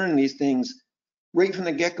going to learn these things right from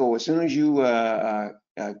the get-go. As soon as you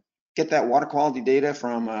get that water quality data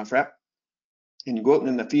from FREP, and you go out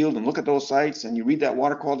in the field and look at those sites and you read that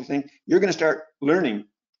water quality thing, you're going to start learning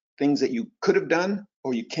things that you could have done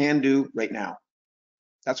or you can do right now.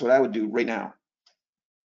 That's what I would do right now.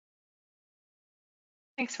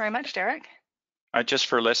 Thanks very much, Derek. Just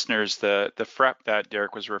for listeners, the FREP that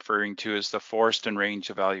Derek was referring to is the Forest and Range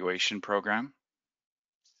Evaluation Program.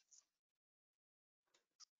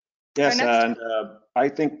 Yes, and I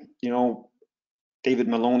think, you know, David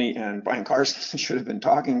Maloney and Brian Carson should have been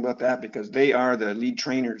talking about that, because they are the lead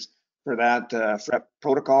trainers for that FREP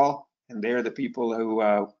protocol, and they're the people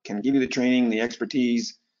who can give you the training, the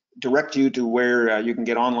expertise, direct you to where you can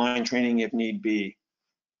get online training if need be.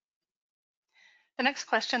 The next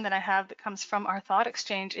question that I have that comes from our thought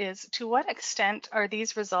exchange is, to what extent are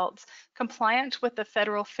these results compliant with the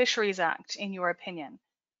Federal Fisheries Act, in your opinion?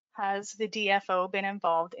 Has the DFO been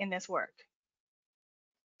involved in this work?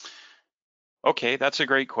 Okay, that's a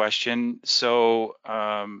great question. So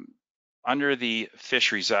under the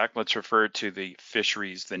Fisheries Act, let's refer to the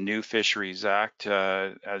new Fisheries Act.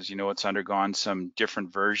 As you know, it's undergone some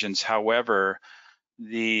different versions. However,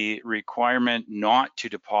 the requirement not to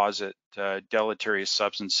deposit deleterious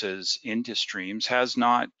substances into streams has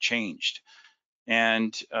not changed.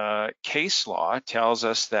 And case law tells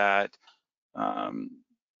us that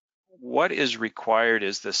what is required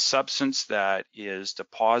is the substance that is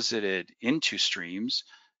deposited into streams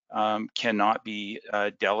cannot be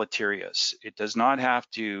deleterious. It does not have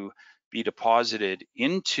to be deposited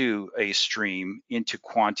into a stream into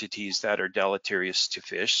quantities that are deleterious to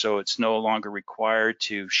fish. So it's no longer required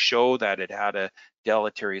to show that it had a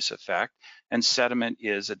deleterious effect, and sediment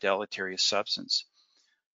is a deleterious substance.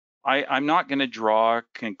 I'm not going to draw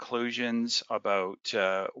conclusions about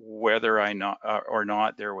whether or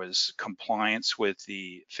not there was compliance with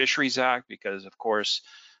the Fisheries Act, because of course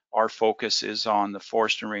our focus is on the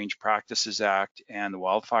Forest and Range Practices Act and the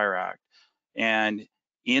Wildfire Act. And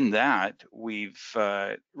in that, we've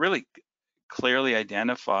really clearly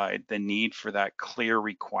identified the need for that clear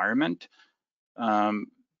requirement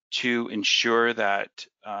to ensure that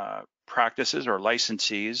practices or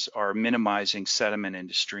licensees are minimizing sediment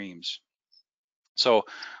into streams. So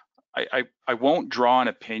I won't draw an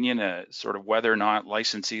opinion sort of whether or not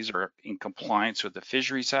licensees are in compliance with the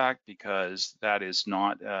Fisheries Act, because that is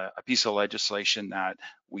not a piece of legislation that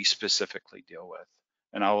we specifically deal with.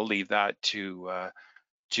 And I will leave that to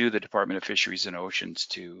the Department of Fisheries and Oceans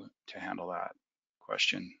to handle that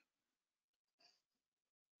question.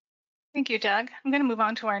 Thank you, Doug. I'm going to move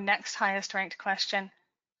on to our next highest ranked question.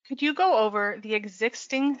 Could you go over the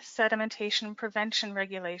existing sedimentation prevention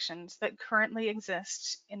regulations that currently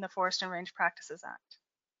exist in the Forest and Range Practices Act?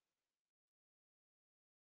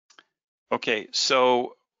 Okay,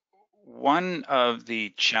 so one of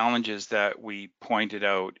the challenges that we pointed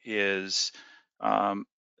out is,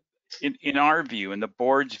 in our view, in the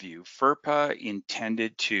board's view, FRPA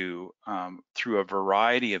intended to, through a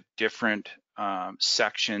variety of different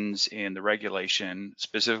sections in the regulation,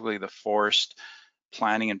 specifically the Forest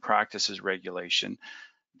Planning and Practices Regulation,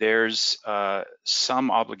 there's some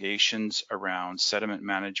obligations around sediment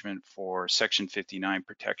management for Section 59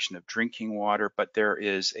 protection of drinking water, but there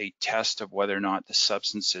is a test of whether or not the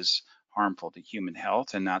substance is harmful to human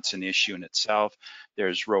health, and that's an issue in itself.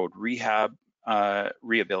 There's road rehab,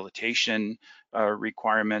 rehabilitation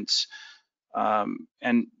requirements,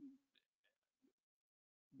 and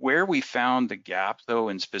where we found the gap, though,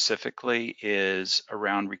 and specifically, is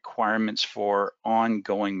around requirements for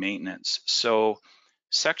ongoing maintenance. So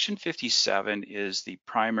Section 57 is the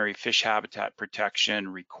primary fish habitat protection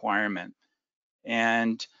requirement.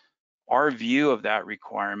 And our view of that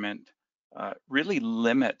requirement really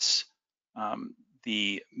limits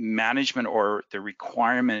the management or the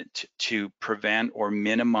requirement to prevent or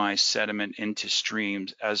minimize sediment into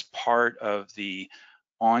streams as part of the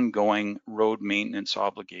ongoing road maintenance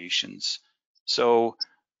obligations. So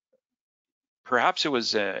perhaps it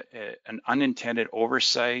was an unintended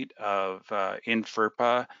oversight of in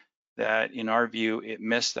FRPA that, in our view, it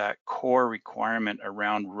missed that core requirement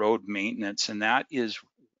around road maintenance, and that is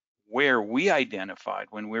where we identified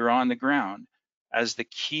when we were on the ground as the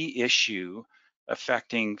key issue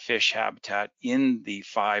affecting fish habitat in the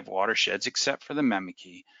 5 watersheds, except for the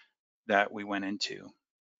Memiki that we went into.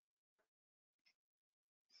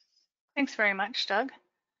 Thanks very much, Doug.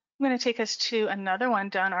 I'm going to take us to another one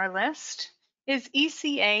down our list. Is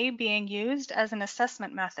ECA being used as an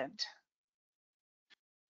assessment method?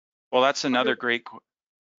 Well, that's another great.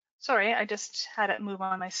 Sorry, I just had it move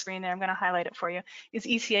on my screen there. I'm going to highlight it for you. Is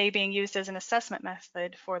ECA being used as an assessment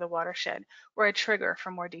method for the watershed, or a trigger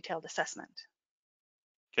for more detailed assessment?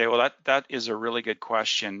 Okay, well, that is a really good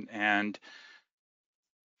question. And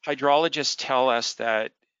hydrologists tell us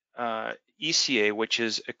that ECA, which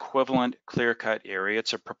is equivalent clear-cut area.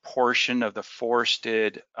 It's a proportion of the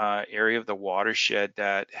forested area of the watershed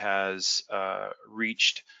that has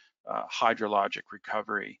reached hydrologic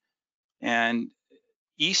recovery. And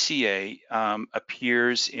ECA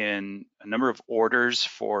appears in a number of orders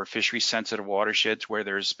for fishery-sensitive watersheds where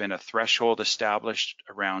there's been a threshold established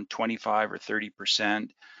around 25 or 30%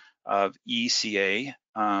 of ECA.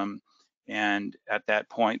 And at that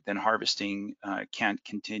point, then harvesting can't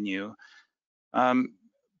continue.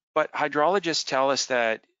 But hydrologists tell us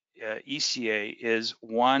that ECA is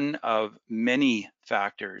one of many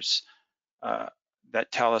factors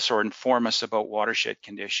that tell us or inform us about watershed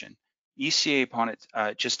condition.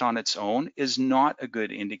 ECA just on its own is not a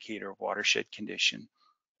good indicator of watershed condition.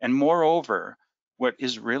 And moreover, what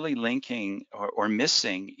is really linking or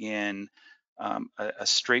missing in a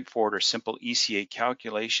straightforward or simple ECA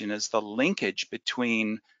calculation is the linkage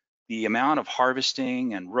between the amount of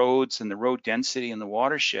harvesting and roads and the road density in the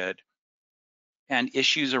watershed and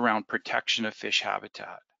issues around protection of fish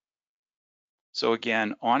habitat. So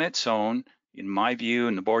again, on its own, in my view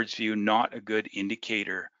and the board's view, not a good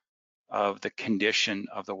indicator of the condition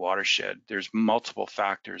of the watershed. There's multiple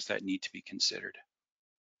factors that need to be considered.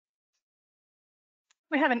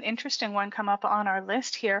 We have an interesting one come up on our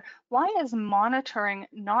list here. Why is monitoring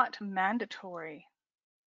not mandatory?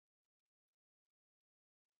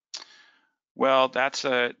 Well, that's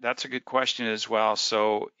a good question as well.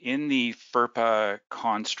 So in the FRPA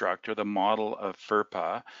construct or the model of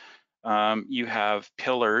FRPA, you have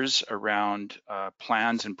pillars around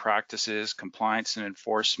plans and practices, compliance and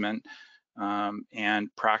enforcement,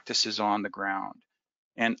 and practices on the ground.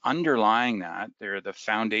 And underlying that, there are the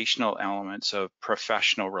foundational elements of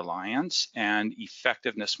professional reliance and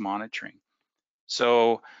effectiveness monitoring.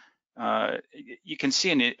 So you can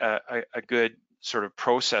see a good sort of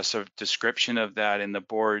process of description of that in the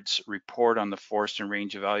board's report on the Forest and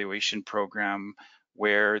Range Evaluation Program,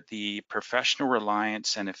 where the professional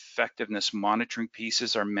reliance and effectiveness monitoring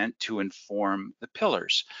pieces are meant to inform the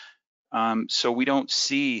pillars. So we don't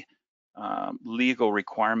see legal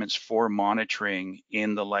requirements for monitoring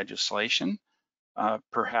in the legislation.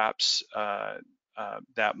 Perhaps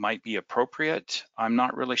that might be appropriate. I'm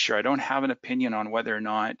not really sure. I don't have an opinion on whether or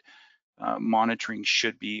not monitoring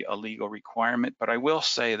should be a legal requirement, but I will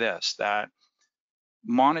say this, that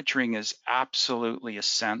monitoring is absolutely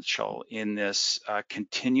essential in this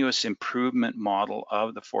continuous improvement model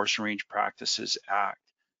of the Forest and Range Practices Act.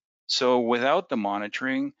 So without the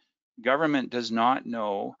monitoring, government does not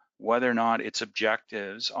know whether or not its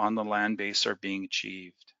objectives on the land base are being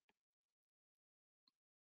achieved.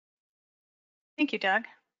 Thank you, Doug.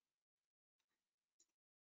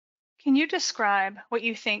 Can you describe what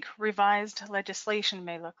you think revised legislation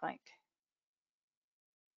may look like?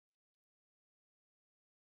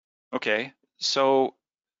 Okay, so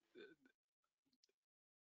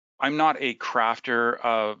I'm not a crafter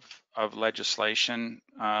of legislation,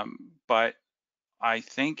 but I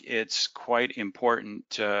think it's quite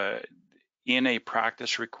important in a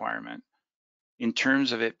practice requirement in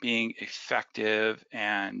terms of it being effective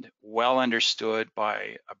and well understood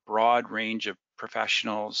by a broad range of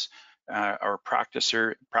professionals or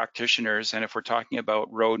practitioners. And if we're talking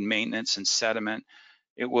about road maintenance and sediment,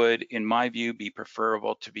 it would, in my view, be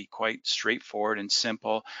preferable to be quite straightforward and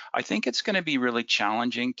simple. I think it's going to be really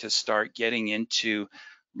challenging to start getting into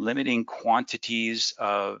limiting quantities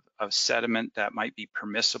of sediment that might be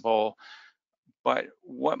permissible. But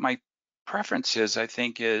what my preference is, I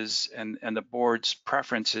think, is, and the board's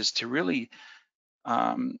preference is to really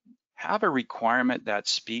have a requirement that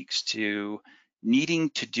speaks to needing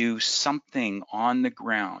to do something on the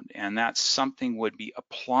ground, and that something would be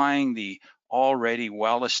applying the already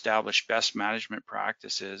well-established best management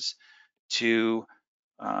practices to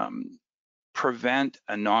prevent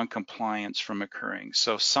a non-compliance from occurring.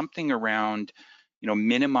 So something around,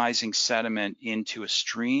 minimizing sediment into a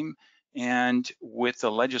stream, and with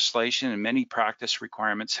the legislation and many practice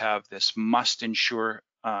requirements have this must ensure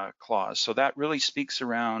clause. So that really speaks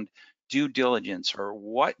around due diligence, or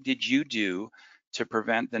what did you do to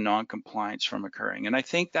prevent the non-compliance from occurring? And I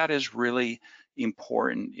think that is really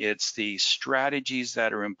important. It's the strategies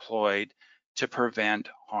that are employed to prevent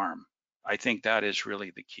harm. I think that is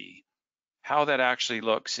really the key. How that actually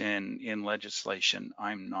looks in legislation,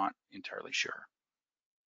 I'm not entirely sure.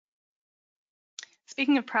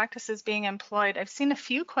 Speaking of practices being employed, I've seen a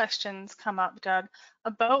few questions come up, Doug,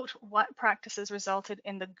 about what practices resulted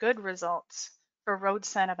in the good results for road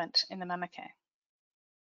sediment in the Memaké.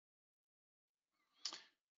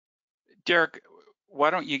 Derek,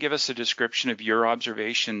 why don't you give us a description of your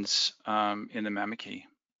observations in the Memaké?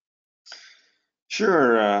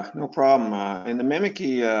 Sure, no problem. In the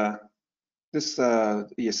Mimikey,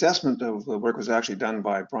 the assessment of the work was actually done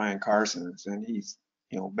by Brian Carson, and he's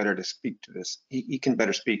better to speak to this. He can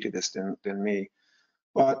better speak to this than me.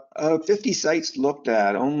 But 50 sites looked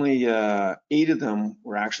at, only 8 of them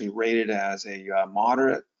were actually rated as a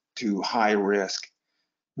moderate to high risk.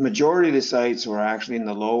 The majority of the sites were actually in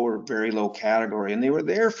the low or very low category, and they were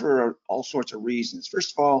there for all sorts of reasons.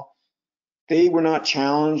 First of all, they were not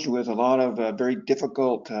challenged with a lot of very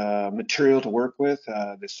difficult material to work with.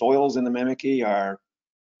 The soils in the Mimikey are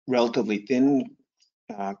relatively thin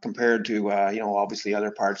compared to obviously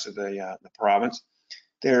other parts of the province.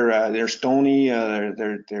 They're stony.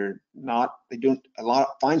 They're not. They don't. A lot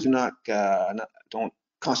of fines don't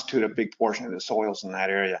constitute a big portion of the soils in that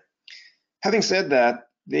area. Having said that,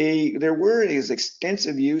 there is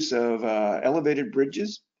extensive use of elevated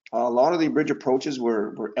bridges. A lot of the bridge approaches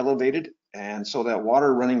were elevated, and so that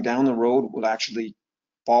water running down the road would actually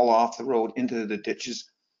fall off the road into the ditches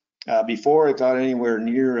before it got anywhere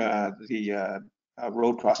near the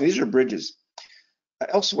road crossing. These are bridges.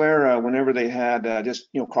 Elsewhere, whenever they had just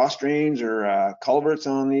cross drains or culverts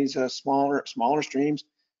on these smaller streams,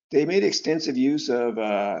 they made extensive use of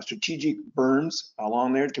strategic berms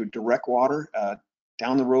along there to direct water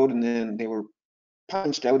down the road, and then they were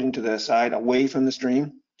punched out into the side away from the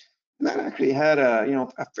stream. And that actually had a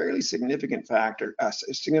fairly significant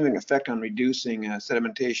significant effect on reducing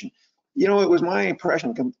sedimentation. It was my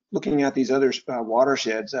impression looking at these other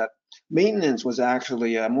watersheds that maintenance was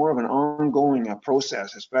actually more of an ongoing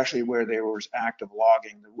process, especially where there was active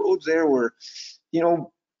logging. The roads there were,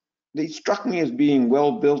 they struck me as being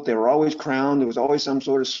well built. They were always crowned. There was always some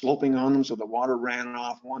sort of sloping on them, so the water ran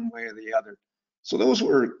off one way or the other. So those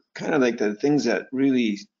were kind of like the things that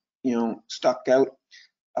really, stuck out.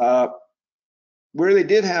 Where they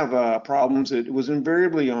did have problems, it was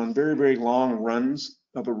invariably on very, very long runs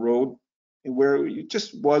of a road, where it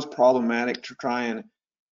just was problematic to try and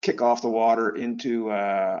kick off the water into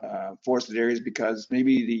forested areas because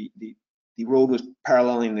maybe the road was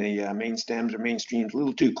paralleling the main stems or main streams a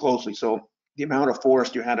little too closely. So the amount of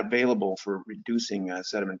forest you had available for reducing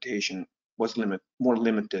sedimentation was more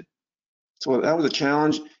limited. So that was a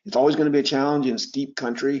challenge. It's always going to be a challenge in steep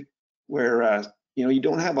country where you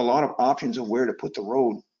don't have a lot of options of where to put the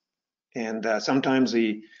road, and sometimes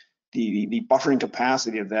the buffering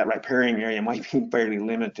capacity of that riparian area might be fairly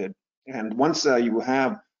limited. And once you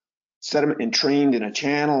have sediment entrained in a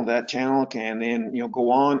channel, that channel can then go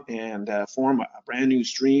on and form a brand new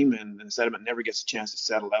stream, and the sediment never gets a chance to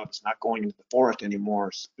settle out. It's not going into the forest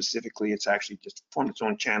anymore. Specifically, it's actually just formed its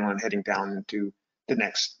own channel and heading down into the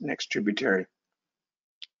next tributary.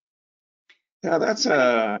 Yeah, that's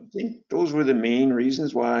I think those were the main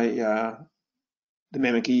reasons why the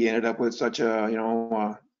Mimikey ended up with such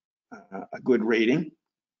a good rating.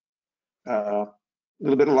 A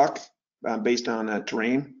little bit of luck based on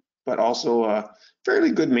terrain, but also a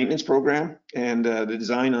fairly good maintenance program, and the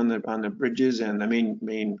design on the bridges and the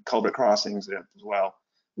main culvert crossings as well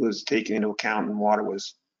was taken into account, and water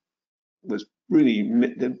was really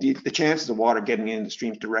the chances of water getting into the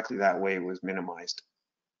streams directly that way was minimized.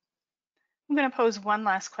 I'm going to pose one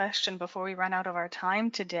last question before we run out of our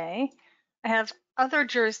time today. I have other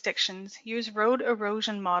jurisdictions use road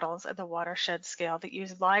erosion models at the watershed scale that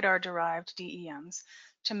use LIDAR-derived DEMs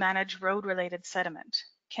to manage road-related sediment.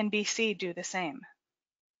 Can BC do the same?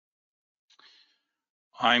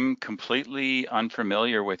 I'm completely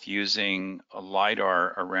unfamiliar with using a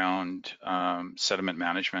LIDAR around sediment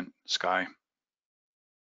management, Sky.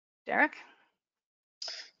 Derek?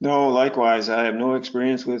 No, likewise. I have no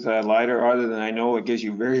experience with LIDAR other than I know it gives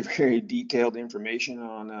you very, very detailed information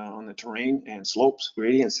on the terrain and slopes,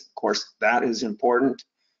 gradients. Of course, that is important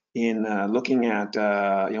in looking at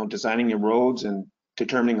designing your roads and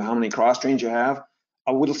determining how many cross drains you have.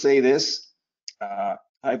 I will say this: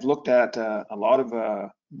 I've looked at a lot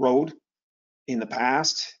of road in the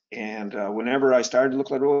past, and whenever I started to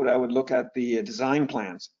look at road, I would look at the design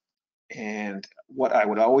plans. And what I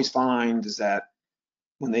would always find is that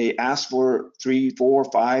when they ask for 3, 4,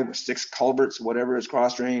 5, or 6 culverts, whatever is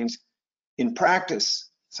cross drains, in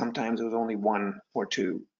practice, sometimes it was only 1 or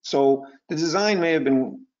 2. So the design may have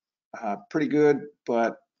been pretty good,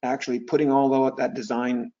 but actually putting all that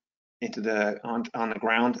design into on the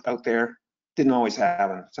ground out there didn't always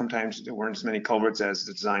happen. Sometimes there weren't as many culverts as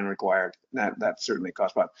the design required. That certainly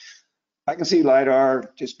cost. But I can see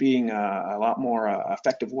LIDAR just being a lot more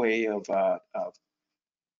effective way of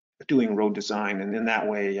doing road design, and in that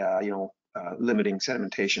way, limiting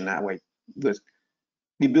sedimentation that way, with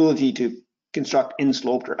the ability to construct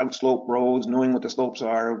in-sloped or out-slope roads, knowing what the slopes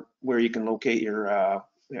are, where you can locate your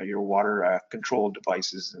your water control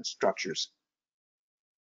devices and structures.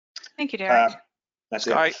 Thank you, Derek. That's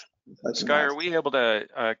Sky, it. Sky, are we able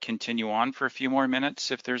to continue on for a few more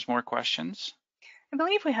minutes if there's more questions? I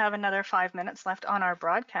believe we have another 5 minutes left on our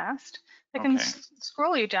broadcast. I can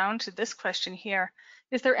scroll you down to this question here.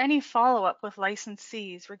 Is there any follow-up with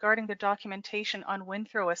licensees regarding the documentation on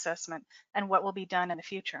windthrow assessment and what will be done in the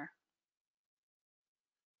future?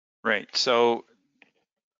 Right, so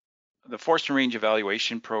the Forest and Range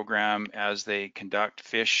Evaluation Program, as they conduct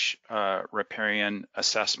fish riparian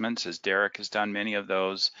assessments, as Derek has done many of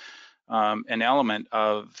those, an element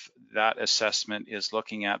of that assessment is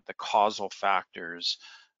looking at the causal factors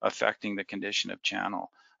affecting the condition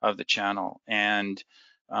of the channel. And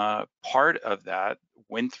part of that,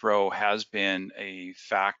 windthrow has been a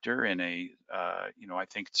factor in I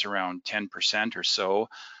think it's around 10% or so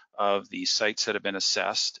of the sites that have been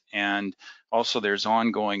assessed. And also there's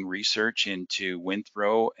ongoing research into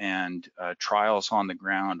windthrow and trials on the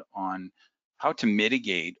ground on how to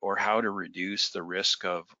mitigate or how to reduce the risk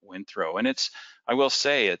of windthrow. And I will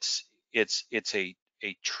say it's a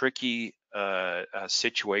tricky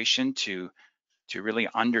situation to really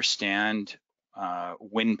understand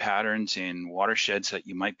wind patterns in watersheds that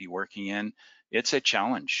you might be working in. It's a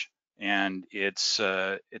challenge, and it's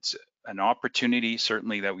an opportunity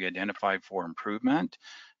certainly that we identified for improvement.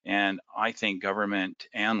 And I think government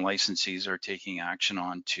and licensees are taking action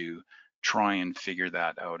on to try and figure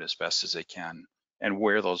that out as best as they can and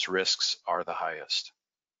where those risks are the highest.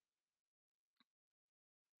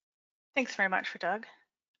 Thanks very much, Doug.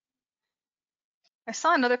 I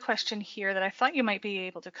saw another question here that I thought you might be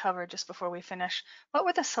able to cover just before we finish. What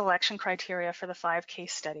were the selection criteria for the 5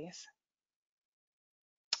 case studies?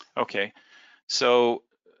 Okay, so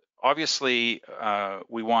obviously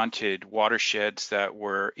we wanted watersheds that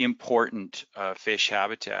were important fish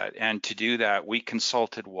habitat, and to do that we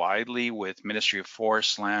consulted widely with Ministry of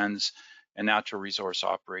Forest, Lands and Natural Resource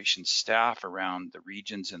Operations staff around the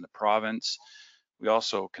regions in the province. We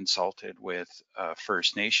also consulted with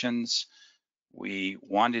First Nations. We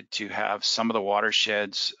wanted to have some of the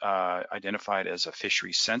watersheds identified as a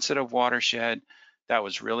fishery sensitive watershed. That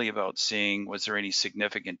was really about seeing, was there any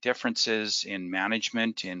significant differences in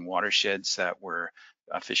management in watersheds that were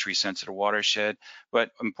a fishery sensitive watershed?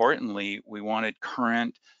 But importantly, we wanted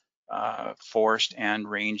current forest and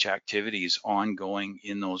range activities ongoing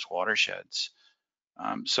in those watersheds.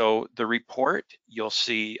 So the report, you'll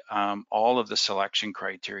see all of the selection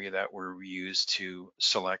criteria that were used to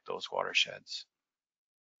select those watersheds.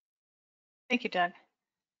 Thank you, Doug.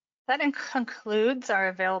 That concludes our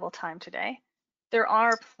available time today. There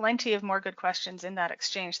are plenty of more good questions in that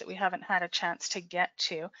exchange that we haven't had a chance to get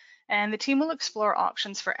to, and the team will explore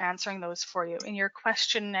options for answering those for you. In your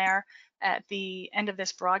questionnaire at the end of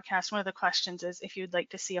this broadcast, one of the questions is if you'd like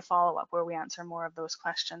to see a follow-up where we answer more of those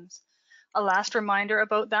questions. A last reminder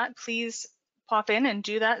about that, please pop in and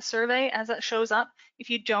do that survey as it shows up. If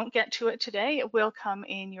you don't get to it today, it will come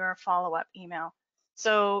in your follow-up email.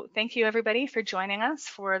 So thank you everybody for joining us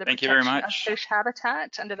for the protection of fish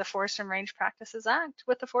habitat under the Forest and Range Practices Act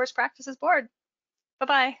with the Forest Practices Board.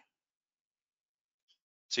 Bye-bye.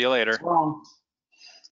 See you later.